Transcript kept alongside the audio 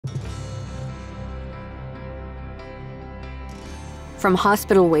from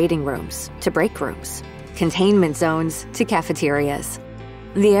hospital waiting rooms to break rooms, containment zones to cafeterias.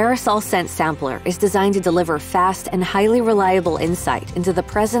 The AerosolSense sampler is designed to deliver fast and highly reliable insight into the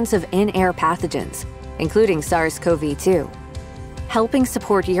presence of in-air pathogens, including SARS-CoV-2, helping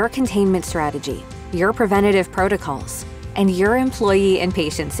support your containment strategy, your preventative protocols, and your employee and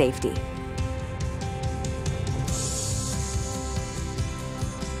patient safety.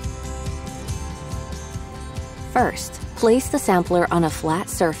 First, place the sampler on a flat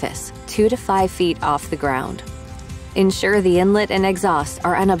surface 2 to 5 feet off the ground. Ensure the inlet and exhaust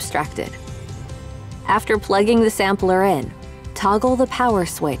are unobstructed. After plugging the sampler in, toggle the power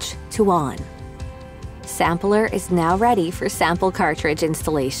switch to on. Sampler is now ready for sample cartridge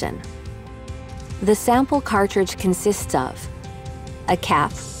installation. The sample cartridge consists of a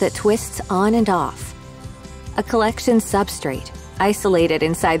cap that twists on and off, a collection substrate isolated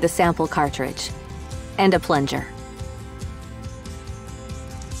inside the sample cartridge, and a plunger.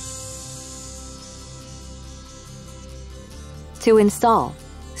 To install,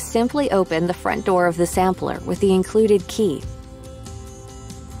 simply open the front door of the sampler with the included key.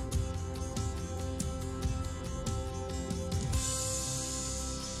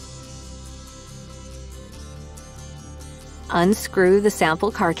 Unscrew the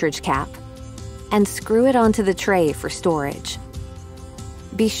sample cartridge cap and screw it onto the tray for storage.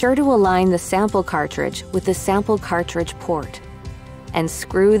 Be sure to align the sample cartridge with the sample cartridge port and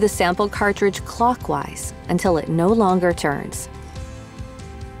screw the sample cartridge clockwise until it no longer turns.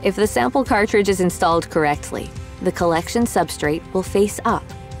 If the sample cartridge is installed correctly, the collection substrate will face up,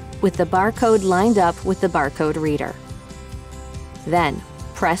 with the barcode lined up with the barcode reader. Then,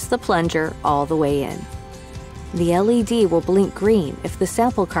 press the plunger all the way in. The LED will blink green if the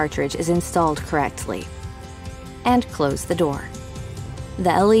sample cartridge is installed correctly. And close the door.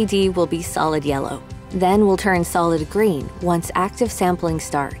 The LED will be solid yellow, then will turn solid green once active sampling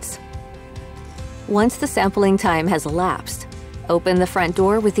starts. Once the sampling time has elapsed, open the front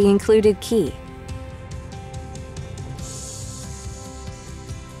door with the included key.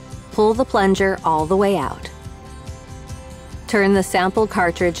 Pull the plunger all the way out. Turn the sample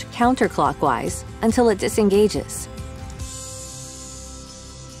cartridge counterclockwise until it disengages.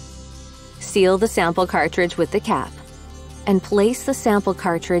 Seal the sample cartridge with the cap and place the sample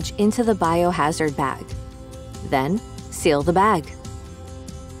cartridge into the biohazard bag. Then, seal the bag.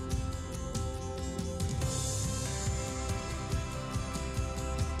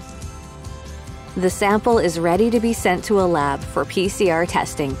 The sample is ready to be sent to a lab for PCR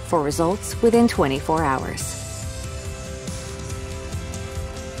testing for results within 24 hours.